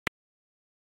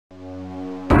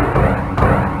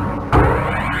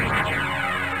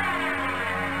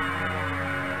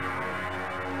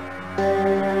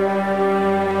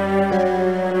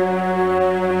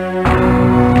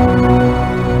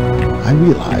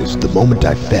realized the moment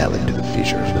I fell into the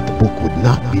fissure that the book would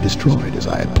not be destroyed as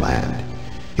I had planned.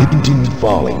 It continued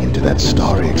falling into that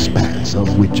starry expanse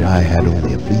of which I had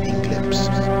only a fleeting glimpse.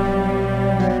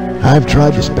 I've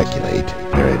tried to speculate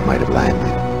where it might have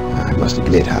landed. I must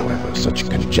admit, however, such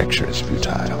conjecture is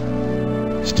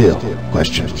futile. Still,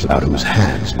 questions about whose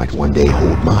hands might one day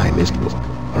hold my Myst book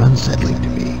are unsettling to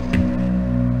me.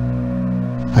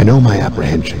 I know my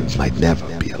apprehensions might never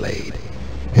be allayed,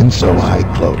 and so I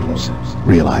close,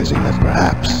 realizing that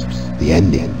perhaps the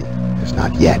ending has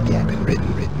not yet been written.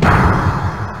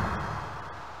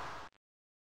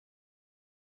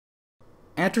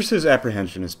 Atris's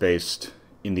apprehension is based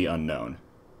in the unknown.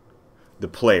 The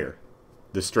player,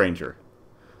 the stranger.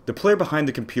 The player behind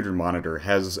the computer monitor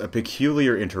has a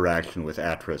peculiar interaction with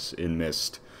Atris in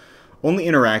Myst, only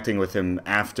interacting with him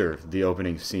after the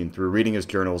opening scene through reading his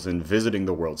journals and visiting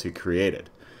the worlds he created.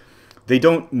 They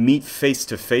don't meet face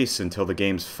to face until the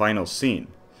game's final scene.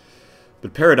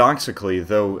 But paradoxically,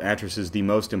 though Atris is the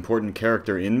most important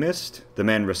character in Myst, the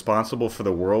man responsible for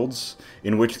the worlds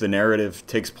in which the narrative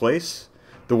takes place,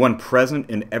 the one present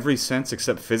in every sense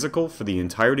except physical for the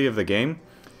entirety of the game,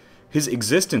 his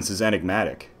existence is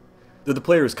enigmatic. Though the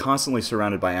player is constantly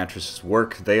surrounded by Atris's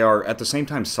work, they are at the same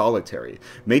time solitary,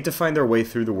 made to find their way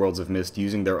through the worlds of Myst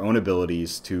using their own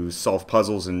abilities to solve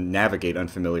puzzles and navigate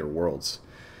unfamiliar worlds.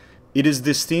 It is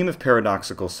this theme of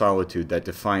paradoxical solitude that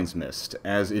defines Myst,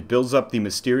 as it builds up the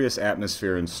mysterious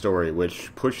atmosphere and story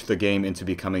which push the game into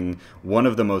becoming one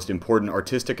of the most important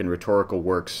artistic and rhetorical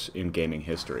works in gaming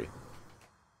history.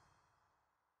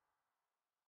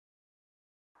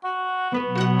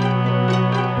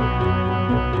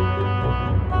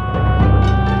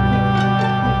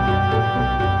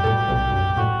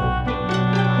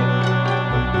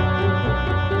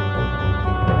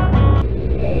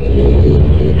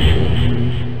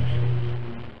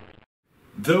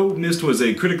 Though Myst was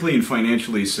a critically and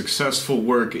financially successful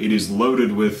work, it is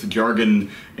loaded with jargon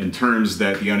and terms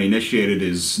that the uninitiated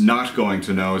is not going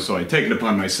to know, so I take it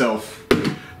upon myself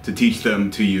to teach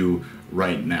them to you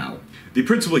right now. The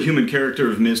principal human character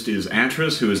of Myst is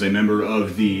Atris, who is a member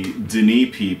of the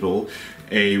Denis people,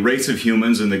 a race of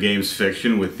humans in the game's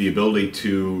fiction with the ability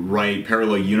to write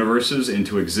parallel universes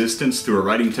into existence through a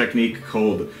writing technique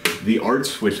called the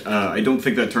arts, which I don't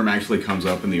think that term actually comes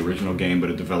up in the original game, but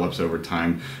it develops over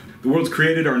time. The worlds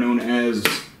created are known as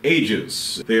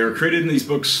ages. They are created in these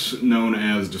books known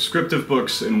as descriptive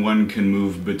books, and one can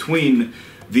move between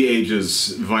the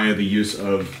ages via the use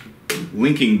of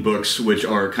linking books, which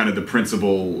are kind of the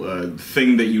principal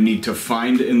thing that you need to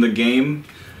find in the game.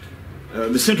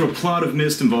 The central plot of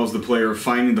Myst involves the player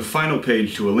finding the final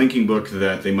page to a linking book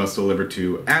that they must deliver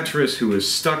to Atris, who is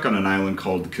stuck on an island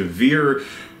called Kavir,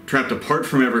 trapped apart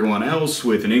from everyone else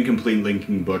with an incomplete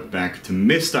linking book back to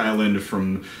Myst Island,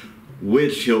 from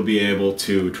which he'll be able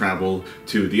to travel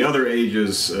to the other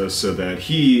ages so that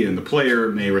he and the player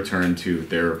may return to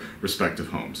their respective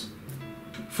homes.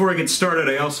 Before I get started,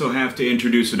 I also have to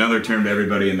introduce another term to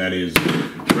everybody, and that is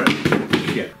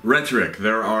rhetoric.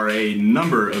 There are a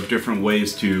number of different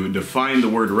ways to define the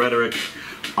word rhetoric.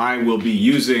 I will be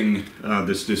using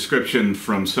this description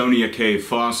from Sonia K.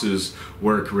 Foss's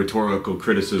work, Rhetorical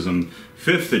Criticism,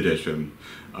 5th edition,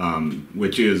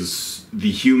 which is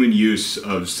the human use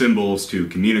of symbols to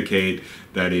communicate.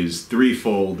 That is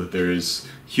threefold. There is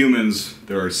humans,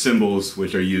 there are symbols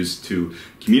which are used to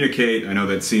communicate. I know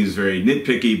that seems very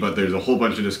nitpicky, but there's a whole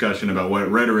bunch of discussion about what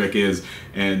rhetoric is,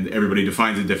 and everybody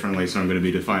defines it differently, so I'm going to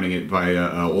be defining it by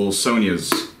old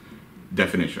Sonia's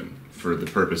definition for the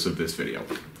purpose of this video.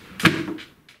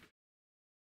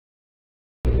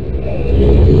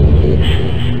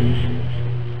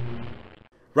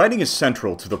 Writing is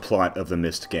central to the plot of the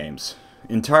Myst games.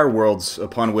 Entire worlds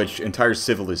upon which entire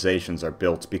civilizations are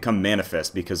built become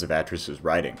manifest because of Atris's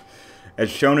writing. As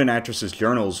shown in Atris's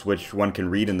journals, which one can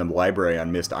read in the library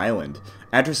on Myst Island,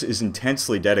 Atris is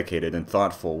intensely dedicated and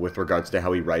thoughtful with regards to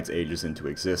how he writes ages into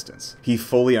existence. He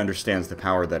fully understands the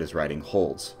power that his writing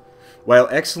holds. While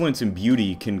excellence and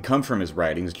beauty can come from his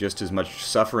writings, just as much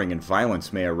suffering and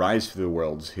violence may arise through the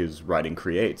worlds his writing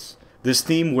creates. This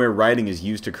theme, where writing is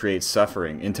used to create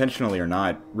suffering, intentionally or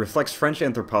not, reflects French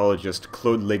anthropologist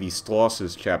Claude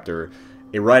Lévi-Strauss's chapter,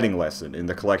 A Writing Lesson, in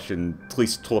the collection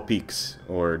Tristes Tropiques,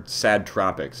 or Sad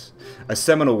Tropics, a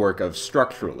seminal work of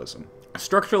Structuralism.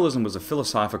 Structuralism was a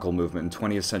philosophical movement in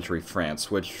 20th century France,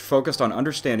 which focused on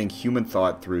understanding human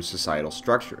thought through societal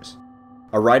structures.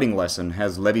 A Writing Lesson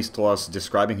has Lévi-Strauss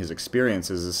describing his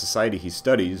experience as a society he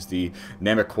studies, the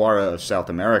Nhambiquara of South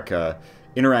America,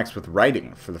 interacts with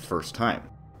writing for the first time.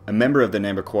 A member of the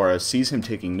Nhambiquara sees him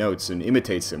taking notes and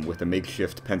imitates him with a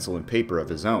makeshift pencil and paper of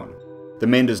his own. The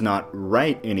man does not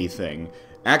write anything,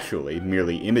 actually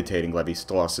merely imitating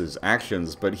Levi-Strauss's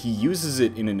actions, but he uses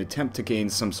it in an attempt to gain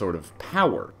some sort of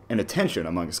power and attention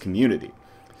among his community.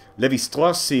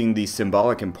 Levi-Strauss, seeing the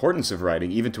symbolic importance of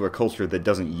writing, even to a culture that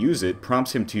doesn't use it,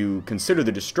 prompts him to consider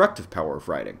the destructive power of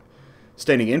writing.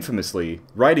 Stating infamously,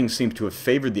 writing seems to have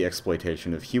favored the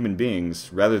exploitation of human beings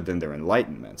rather than their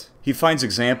enlightenment. He finds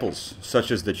examples,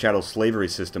 such as the chattel slavery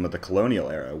system of the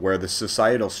colonial era, where the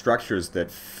societal structures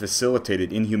that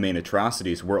facilitated inhumane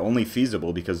atrocities were only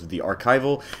feasible because of the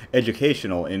archival,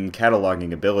 educational, and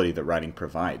cataloging ability that writing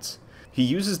provides. He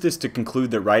uses this to conclude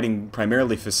that writing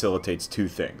primarily facilitates two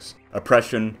things: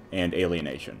 oppression and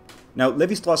alienation. Now,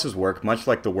 Levi-Strauss's work, much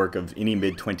like the work of any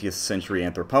mid-20th century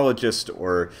anthropologist,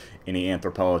 or any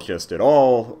anthropologist at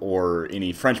all, or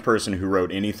any French person who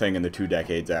wrote anything in the 2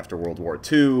 decades after World War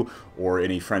II, or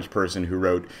any French person who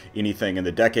wrote anything in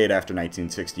the decade after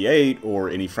 1968, or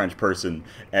any French person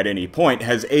at any point,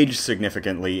 has aged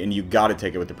significantly, and you gotta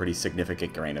take it with a pretty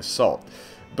significant grain of salt.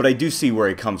 But I do see where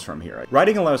he comes from here.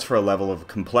 Writing allows for a level of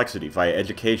complexity via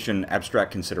education,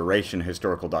 abstract consideration,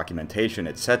 historical documentation,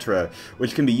 etc.,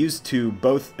 which can be used to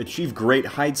both achieve great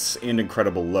heights and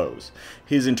incredible lows.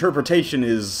 His interpretation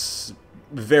is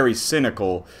very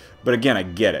cynical, but again, I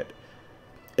get it.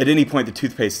 At any point, the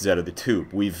toothpaste is out of the tube.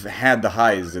 We've had the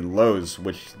highs and lows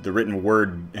which the written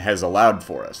word has allowed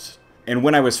for us. And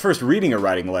when I was first reading a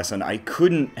writing lesson, I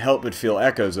couldn't help but feel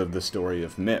echoes of the story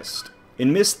of Myst.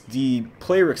 In Myst, the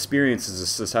player experiences a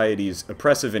society's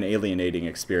oppressive and alienating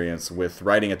experience, with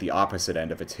writing at the opposite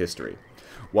end of its history.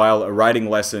 While a writing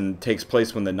lesson takes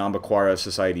place when the Nambakwara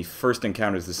society first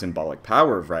encounters the symbolic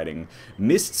power of writing,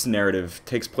 Myst's narrative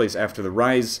takes place after the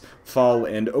rise, fall,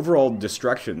 and overall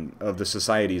destruction of the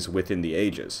societies within the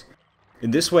ages. In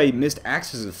this way, Myst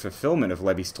acts as a fulfillment of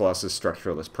Levi-Strauss's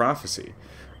structuralist prophecy.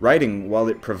 Writing, while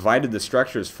it provided the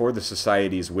structures for the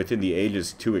societies within the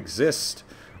ages to exist,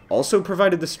 also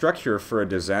provided the structure for a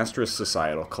disastrous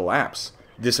societal collapse.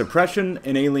 This oppression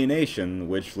and alienation,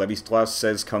 which Levi-Strauss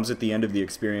says comes at the end of the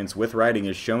experience with writing,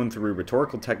 is shown through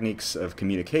rhetorical techniques of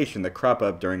communication that crop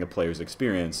up during a player's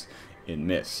experience in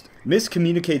Myst. Myst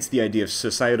communicates the idea of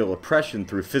societal oppression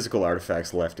through physical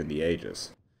artifacts left in the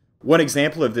ages. One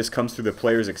example of this comes through the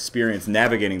player's experience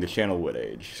navigating the Channelwood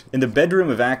Age. In the bedroom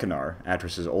of Akinar,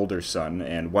 Atris's older son,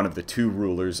 and one of the 2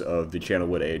 rulers of the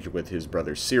Channelwood Age with his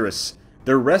brother Cyrus,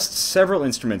 there rests several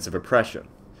instruments of oppression: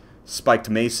 spiked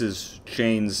maces,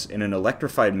 chains, and an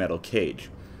electrified metal cage.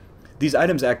 These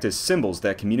items act as symbols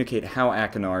that communicate how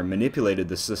Akinar manipulated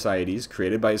the societies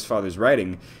created by his father's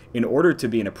writing in order to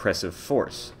be an oppressive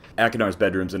force. Akinar's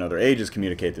bedrooms in other ages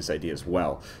communicate this idea as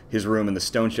well. His room in the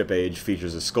Stoneship Age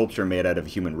features a sculpture made out of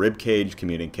human ribcage,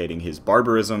 communicating his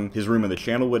barbarism. His room in the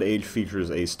Channelwood Age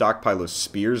features a stockpile of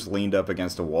spears leaned up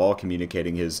against a wall,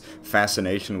 communicating his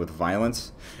fascination with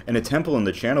violence. And a temple in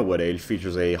the Channelwood Age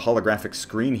features a holographic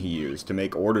screen he used to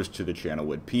make orders to the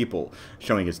Channelwood people,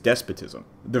 showing his despotism.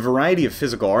 The variety of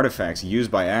physical artifacts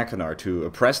used by Akinar to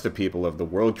oppress the people of the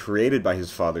world created by his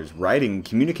father's writing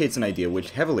communicates an idea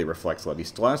which heavily reflects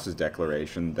Levi-Strauss's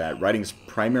declaration that writing's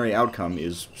primary outcome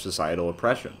is societal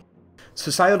oppression.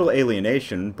 Societal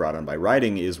alienation, brought on by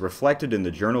writing, is reflected in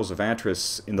the journals of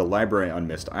Atris in the library on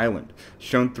Myst Island,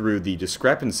 shown through the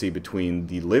discrepancy between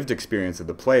the lived experience of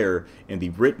the player and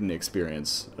the written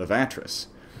experience of Atris.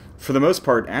 For the most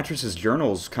part, Atris's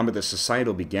journals come at the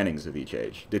societal beginnings of each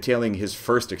age, detailing his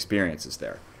first experiences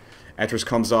there. Atris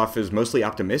comes off as mostly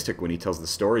optimistic when he tells the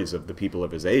stories of the people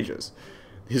of his ages.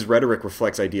 His rhetoric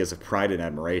reflects ideas of pride and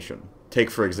admiration.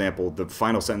 Take, for example, the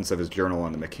final sentence of his journal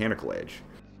on the Mechanical Age.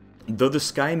 Though the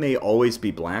sky may always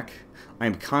be black, I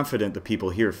am confident the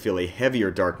people here feel a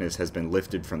heavier darkness has been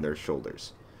lifted from their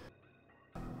shoulders.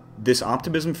 This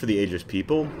optimism for the age's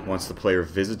people, once the player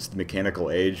visits the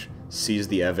Mechanical Age, sees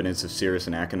the evidence of Cyrus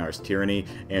and Akinar's tyranny,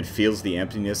 and feels the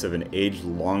emptiness of an age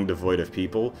long devoid of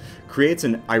people, creates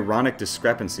an ironic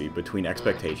discrepancy between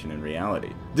expectation and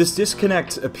reality. This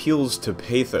disconnect appeals to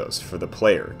pathos for the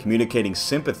player, communicating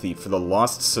sympathy for the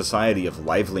lost society of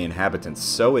lively inhabitants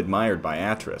so admired by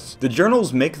Atris. The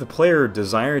journals make the player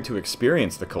desire to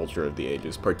experience the culture of the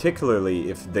ages, particularly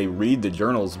if they read the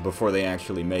journals before they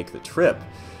actually make the trip.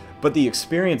 But the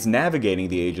experience navigating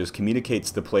the ages communicates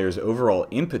the player's overall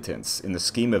impotence in the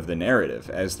scheme of the narrative,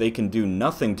 as they can do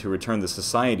nothing to return the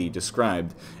society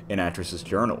described in Atris's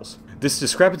journals. This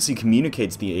discrepancy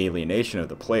communicates the alienation of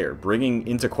the player, bringing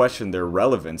into question their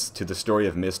relevance to the story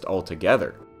of Myst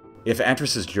altogether. If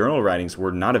Atris's journal writings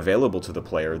were not available to the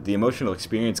player, the emotional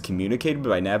experience communicated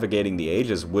by navigating the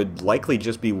ages would likely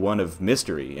just be one of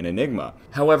mystery and enigma.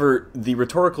 However, the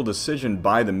rhetorical decision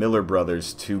by the Miller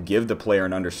brothers to give the player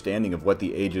an understanding of what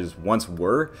the ages once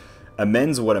were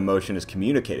amends what emotion is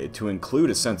communicated to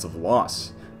include a sense of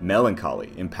loss,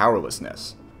 melancholy, and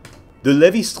powerlessness. The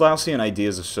Levi-Straussian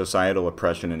ideas of societal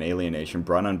oppression and alienation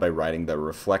brought on by writing that were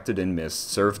reflected in Myst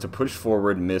serve to push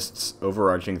forward Myst's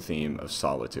overarching theme of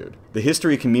solitude. The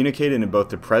history communicated in both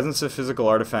the presence of physical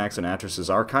artifacts and Atris's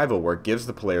archival work gives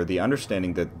the player the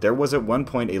understanding that there was at one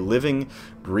point a living,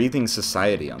 breathing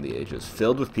society on the ages,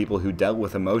 filled with people who dealt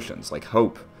with emotions like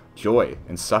hope, joy,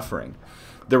 and suffering.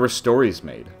 There were stories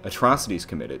made, atrocities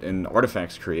committed, and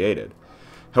artifacts created.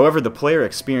 However, the player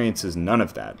experiences none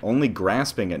of that, only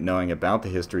grasping at knowing about the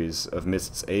histories of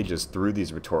Myst's ages through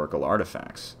these rhetorical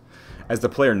artifacts. As the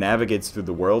player navigates through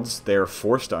the worlds, they are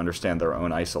forced to understand their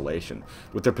own isolation,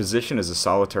 with their position as a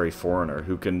solitary foreigner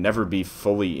who can never be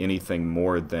fully anything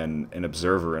more than an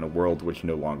observer in a world which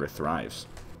no longer thrives.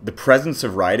 The presence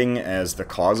of writing as the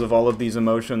cause of all of these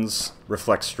emotions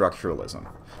reflects structuralism.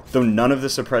 Though none of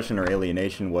this oppression or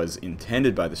alienation was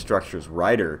intended by the structure's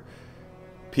writer,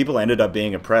 people ended up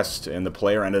being oppressed, and the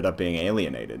player ended up being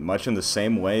alienated, much in the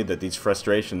same way that these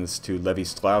frustrations to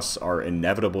Levi-Strauss are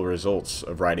inevitable results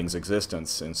of writing's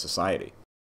existence in society.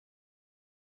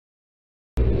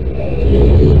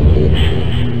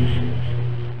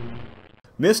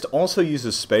 Myst also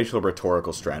uses spatial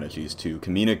rhetorical strategies to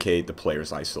communicate the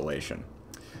player's isolation.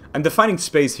 I'm defining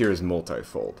space here as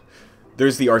multifold.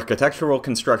 There's the architectural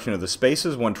construction of the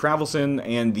spaces one travels in,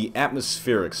 and the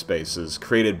atmospheric spaces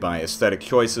created by aesthetic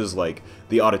choices like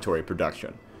the auditory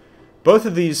production. Both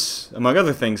of these, among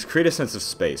other things, create a sense of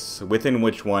space within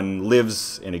which one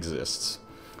lives and exists.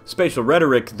 Spatial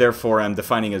rhetoric, therefore, I'm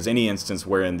defining as any instance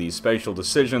wherein the spatial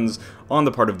decisions on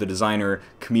the part of the designer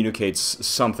communicates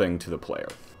something to the player.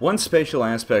 One spatial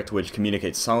aspect which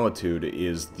communicates solitude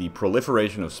is the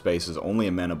proliferation of spaces only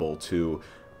amenable to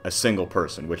a single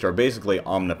person, which are basically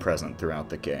omnipresent throughout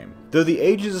the game. Though the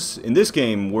ages in this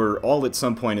game were all at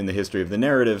some point in the history of the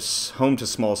narratives home to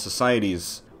small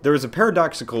societies, there is a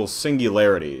paradoxical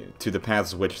singularity to the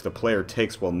paths which the player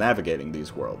takes while navigating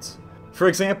these worlds. For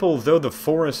example, though the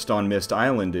forest on Myst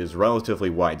Island is relatively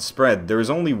widespread, there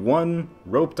is only one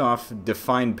roped-off,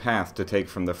 defined path to take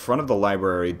from the front of the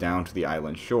library down to the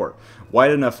island shore,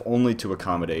 wide enough only to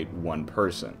accommodate one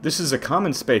person. This is a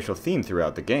common spatial theme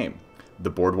throughout the game. The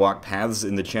boardwalk paths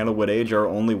in the Channelwood Age are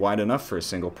only wide enough for a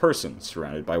single person,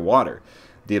 surrounded by water.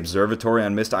 The observatory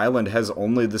on Myst Island has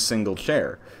only the single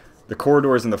chair. The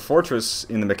corridors in the fortress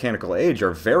in the Mechanical Age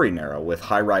are very narrow, with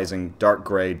high-rising, dark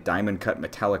gray, diamond-cut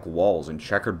metallic walls and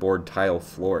checkerboard tile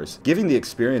floors, giving the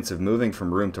experience of moving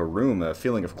from room to room a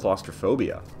feeling of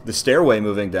claustrophobia. The stairway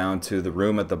moving down to the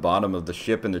room at the bottom of the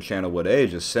ship in the Channelwood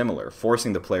Age is similar,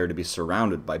 forcing the player to be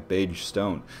surrounded by beige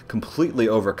stone, completely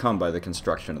overcome by the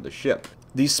construction of the ship.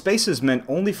 These spaces meant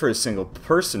only for a single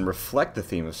person reflect the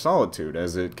theme of solitude,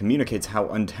 as it communicates how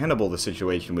untenable the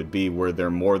situation would be were there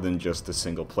more than just the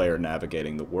single player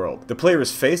navigating the world. The player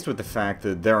is faced with the fact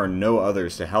that there are no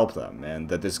others to help them, and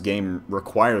that this game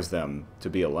requires them to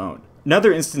be alone.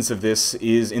 Another instance of this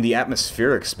is in the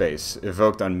atmospheric space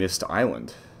evoked on Myst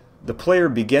Island. The player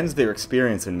begins their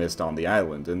experience in Myst on the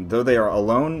island, and though they are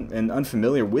alone and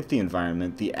unfamiliar with the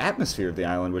environment, the atmosphere of the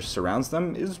island which surrounds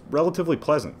them is relatively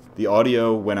pleasant. The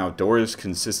audio, when outdoors,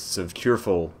 consists of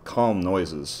cheerful, calm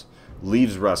noises.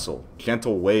 Leaves rustle,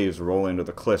 gentle waves roll into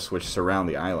the cliffs which surround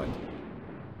the island.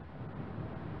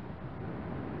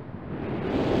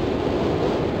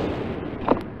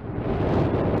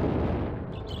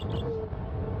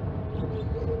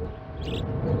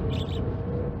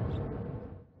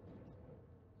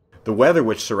 The weather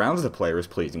which surrounds the player is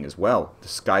pleasing as well. The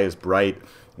sky is bright,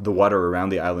 the water around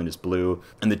the island is blue,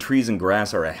 and the trees and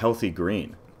grass are a healthy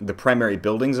green. The primary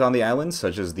buildings on the island,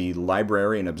 such as the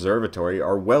library and observatory,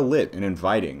 are well lit and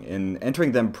inviting, and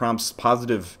entering them prompts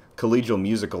positive collegial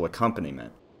musical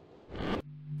accompaniment.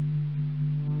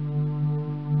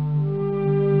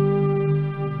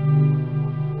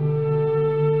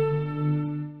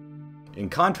 In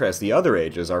contrast, the other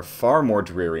ages are far more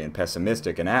dreary and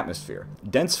pessimistic in atmosphere.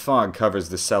 Dense fog covers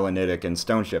the Selenitic and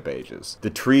Stoneship ages.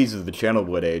 The trees of the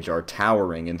Channelwood Age are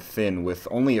towering and thin, with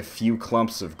only a few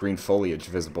clumps of green foliage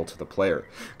visible to the player,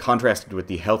 contrasted with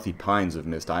the healthy pines of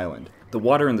Myst Island. The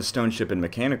water in the Stoneship and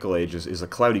Mechanical ages is a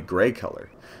cloudy gray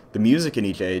color. The music in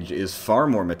each age is far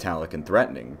more metallic and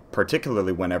threatening,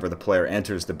 particularly whenever the player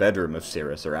enters the bedroom of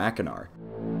Cirrus or Achenar.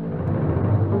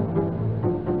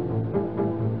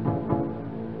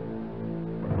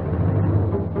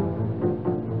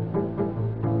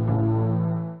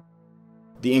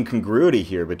 The incongruity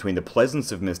here between the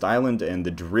pleasance of Myst Island and the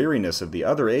dreariness of the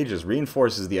other ages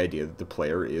reinforces the idea that the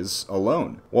player is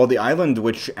alone. While the island,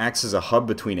 which acts as a hub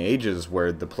between ages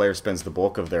where the player spends the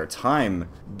bulk of their time,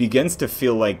 begins to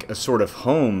feel like a sort of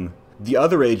home, the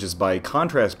other ages, by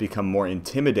contrast, become more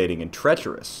intimidating and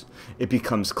treacherous. It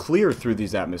becomes clear through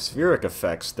these atmospheric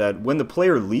effects that when the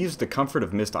player leaves the comfort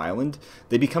of Myst Island,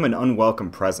 they become an unwelcome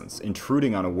presence,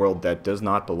 intruding on a world that does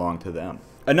not belong to them.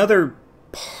 Another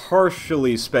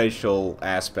partially spatial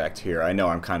aspect here, I know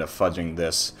I'm kind of fudging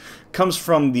this, comes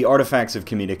from the artifacts of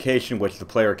communication which the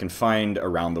player can find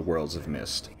around the worlds of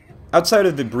Myst. Outside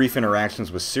of the brief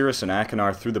interactions with Cirrus and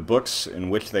Achenar through the books in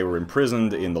which they were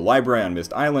imprisoned in the library on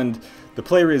Myst Island, the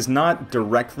player is not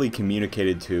directly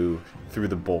communicated to through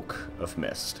the bulk of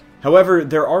Myst. However,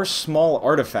 there are small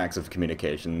artifacts of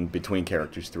communication between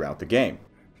characters throughout the game.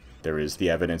 There is the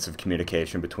evidence of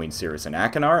communication between Cirrus and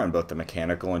Achenar on both the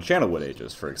Mechanical and Channelwood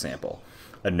ages, for example.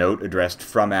 A note addressed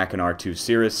from Achenar to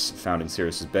Cirrus, found in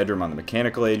Cirrus's bedroom on the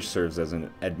Mechanical age, serves as an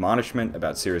admonishment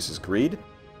about Cirrus's greed.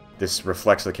 This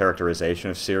reflects the characterization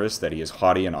of Cirrus, that he is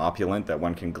haughty and opulent, that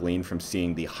one can glean from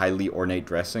seeing the highly ornate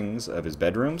dressings of his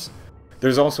bedrooms.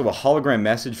 There's also a hologram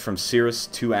message from Cirrus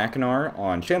to Achenar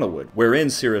on Channelwood, wherein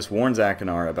Cirrus warns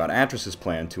Achenar about Atris's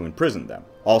plan to imprison them.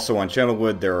 Also on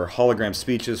Channelwood, there are hologram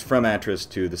speeches from Atris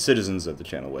to the citizens of the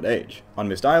Channelwood age. On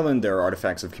Myst Island, there are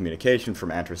artifacts of communication from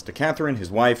Atris to Catherine,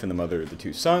 his wife and the mother of the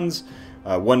two sons.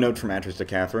 One note from Atris to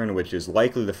Catherine, which is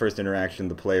likely the first interaction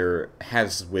the player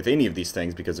has with any of these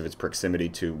things because of its proximity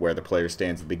to where the player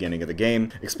stands at the beginning of the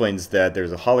game, explains that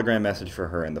there's a hologram message for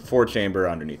her in the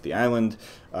forechamber underneath the island.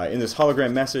 In this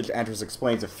hologram message, Atris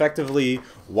explains effectively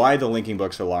why the linking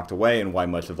books are locked away and why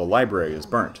much of the library is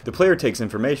burnt. The player takes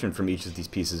information from each of these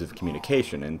pieces of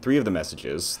communication, and three of the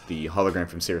messages, the hologram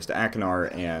from Cirrus to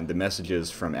Achenar and the messages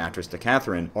from Atris to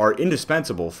Catherine, are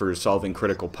indispensable for solving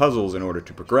critical puzzles in order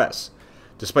to progress.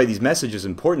 Despite these messages'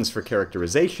 importance for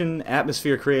characterization,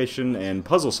 atmosphere creation, and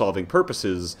puzzle-solving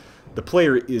purposes, the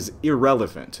player is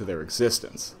irrelevant to their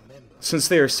existence. Since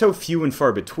they are so few and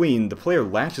far between, the player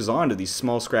latches on to these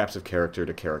small scraps of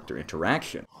character-to-character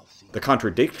interaction. The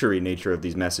contradictory nature of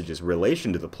these messages'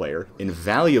 relation to the player,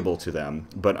 invaluable to them,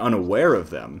 but unaware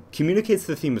of them, communicates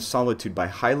the theme of solitude by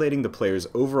highlighting the player's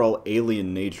overall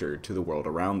alien nature to the world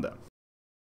around them.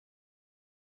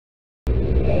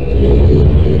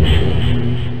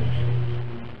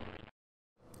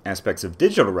 Aspects of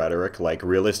digital rhetoric, like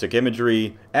realistic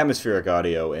imagery, atmospheric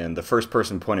audio, and the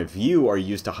first-person point of view, are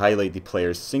used to highlight the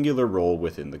player's singular role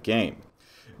within the game.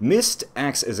 Myst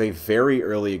acts as a very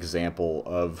early example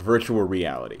of virtual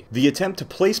reality. The attempt to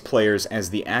place players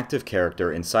as the active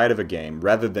character inside of a game,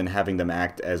 rather than having them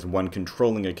act as one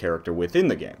controlling a character within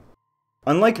the game.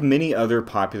 Unlike many other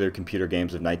popular computer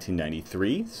games of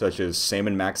 1993, such as Sam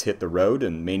 & Max Hit the Road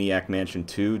and Maniac Mansion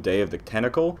 2 Day of the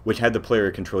Tentacle, which had the player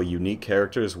control unique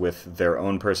characters with their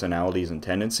own personalities and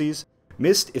tendencies,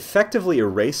 Myst effectively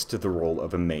erased the role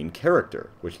of a main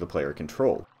character, which the player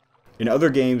controlled. In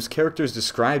other games, characters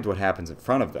described what happens in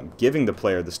front of them, giving the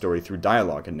player the story through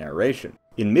dialogue and narration.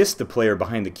 In Myst, the player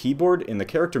behind the keyboard and the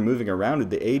character moving around in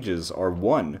the ages are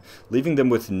one, leaving them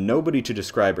with nobody to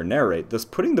describe or narrate, thus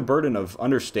putting the burden of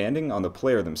understanding on the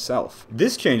player themselves.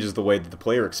 This changes the way that the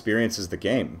player experiences the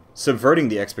game, subverting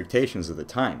the expectations of the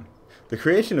time. The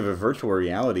creation of a virtual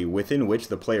reality within which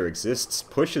the player exists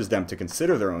pushes them to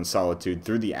consider their own solitude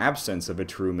through the absence of a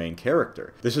true main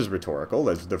character. This is rhetorical,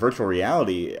 as the virtual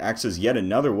reality acts as yet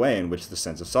another way in which the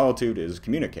sense of solitude is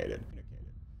communicated.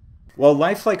 While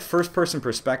lifelike first-person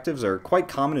perspectives are quite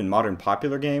common in modern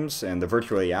popular games, and the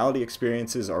virtual reality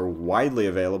experiences are widely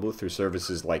available through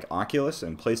services like Oculus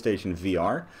and PlayStation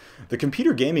VR, the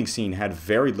computer gaming scene had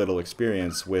very little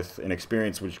experience with an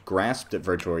experience which grasped at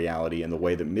virtual reality in the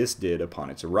way that Myst did upon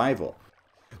its arrival.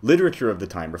 Literature of the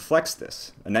time reflects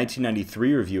this. A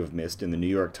 1993 review of Myst in the New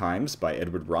York Times by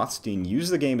Edward Rothstein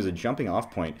used the game as a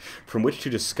jumping-off point from which to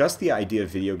discuss the idea of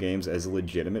video games as a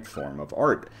legitimate form of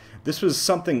art. This was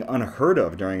something unheard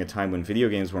of during a time when video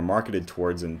games were marketed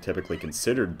towards and typically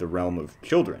considered the realm of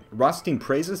children. Rothstein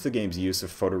praises the game's use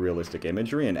of photorealistic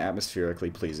imagery and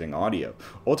atmospherically pleasing audio,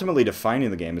 ultimately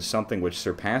defining the game as something which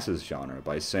surpasses genre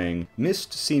by saying,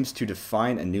 "Myst seems to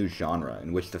define a new genre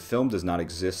in which the film does not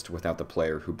exist without the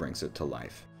player who brings it to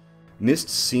life. Myst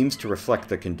seems to reflect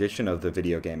the condition of the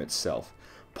video game itself,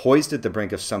 poised at the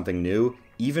brink of something new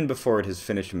even before it has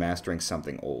finished mastering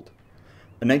something old."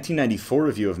 A 1994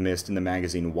 review of Myst in the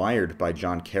magazine Wired by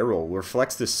John Carroll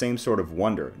reflects this same sort of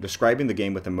wonder, describing the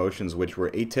game with emotions which were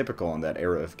atypical in that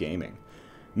era of gaming.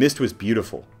 Myst was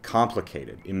beautiful,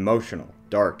 complicated, emotional,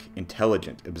 dark,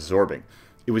 intelligent, absorbing.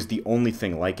 It It was the only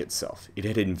thing like itself. It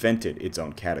had invented its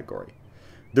own category.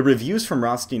 The reviews from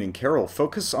Rothstein and Carroll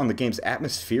focus on the game's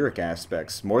atmospheric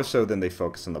aspects more so than they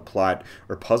focus on the plot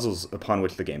or puzzles upon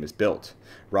which the game is built.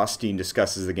 Rothstein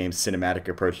discusses the game's cinematic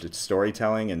approach to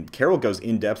storytelling, and Carroll goes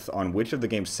in-depth on which of the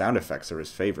game's sound effects are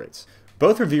his favorites.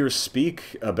 Both reviewers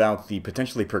speak about the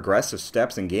potentially progressive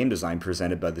steps in game design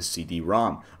presented by the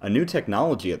CD-ROM, a new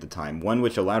technology at the time, one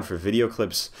which allowed for video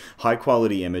clips,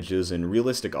 high-quality images, and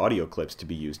realistic audio clips to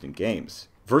be used in games.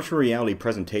 Virtual reality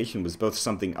presentation was both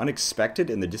something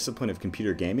unexpected in the discipline of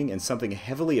computer gaming and something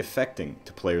heavily affecting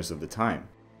to players of the time.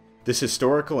 This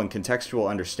historical and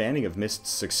contextual understanding of Myst's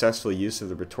successful use of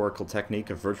the rhetorical technique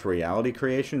of virtual reality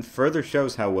creation further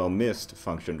shows how well Myst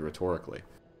functioned rhetorically.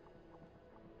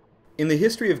 In the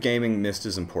history of gaming, Myst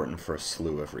is important for a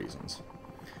slew of reasons.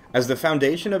 As the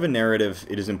foundation of a narrative,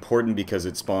 it is important because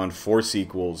it spawned 4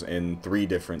 sequels and 3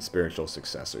 different spiritual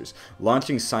successors,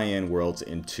 launching Cyan Worlds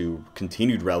into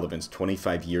continued relevance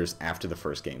 25 years after the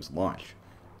first game's launch.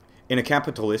 In a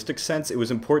capitalistic sense, it was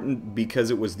important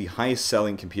because it was the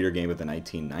highest-selling computer game of the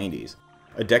 1990s,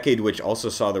 a decade which also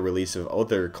saw the release of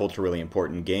other culturally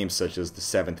important games such as The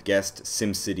Seventh Guest,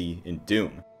 SimCity, and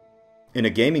Doom. In a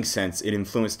gaming sense, it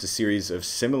influenced a series of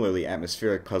similarly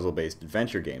atmospheric puzzle-based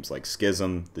adventure games like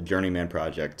Schism, The Journeyman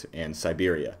Project, and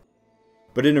Siberia.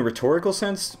 But in a rhetorical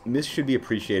sense, Myst should be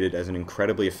appreciated as an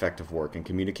incredibly effective work in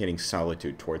communicating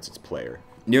solitude towards its player.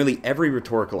 Nearly every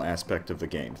rhetorical aspect of the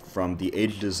game, from the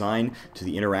age design to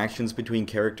the interactions between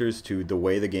characters to the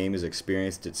way the game is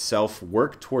experienced itself,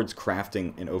 work towards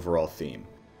crafting an overall theme.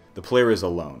 The player is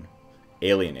alone,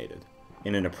 alienated,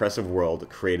 in an oppressive world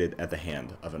created at the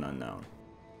hand of an unknown.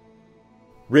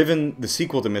 Riven, the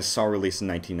sequel to Myst, saw release in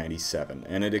 1997,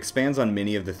 and it expands on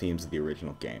many of the themes of the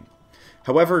original game.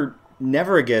 However,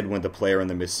 never again would the player in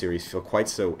the Myst series feel quite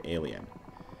so alien.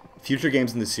 Future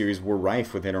games in the series were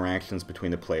rife with interactions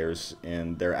between the players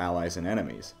and their allies and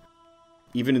enemies.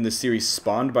 Even in the series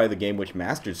spawned by the game which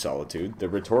mastered solitude, the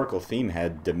rhetorical theme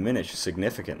had diminished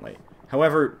significantly.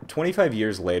 However, 25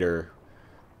 years later,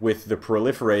 with the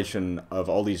proliferation of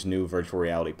all these new virtual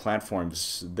reality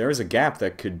platforms, there is a gap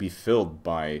that could be filled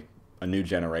by a new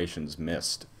generation's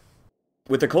Myst.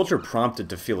 With the culture prompted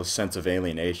to feel a sense of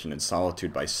alienation and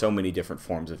solitude by so many different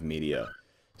forms of media,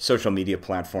 social media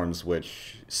platforms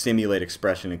which simulate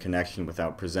expression and connection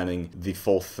without presenting the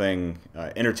full thing,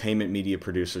 entertainment media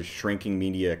producers shrinking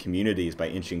media communities by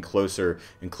inching closer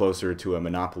and closer to a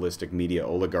monopolistic media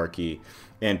oligarchy,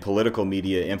 and political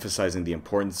media emphasizing the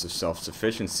importance of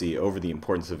self-sufficiency over the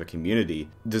importance of a community,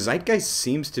 the zeitgeist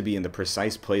seems to be in the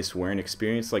precise place where an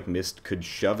experience like Myst could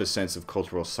shove a sense of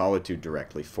cultural solitude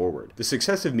directly forward. The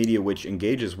success of media which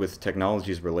engages with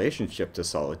technology's relationship to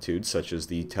solitude, such as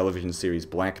the television series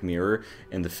Black Mirror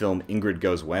and the film Ingrid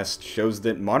Goes West, shows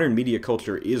that modern media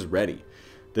culture is ready.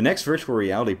 The next virtual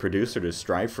reality producer to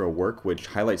strive for a work which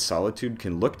highlights solitude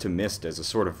can look to Myst as a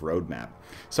sort of roadmap,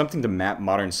 something to map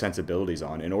modern sensibilities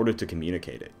on in order to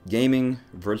communicate it. Gaming,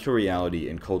 virtual reality,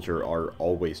 and culture are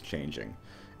always changing,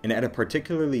 and at a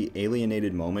particularly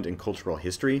alienated moment in cultural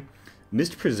history,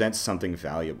 Myst presents something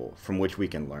valuable from which we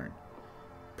can learn.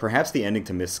 Perhaps the ending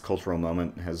to Myst's cultural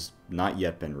moment has not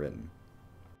yet been written.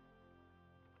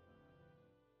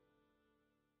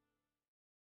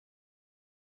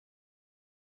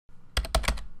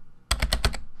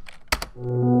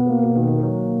 You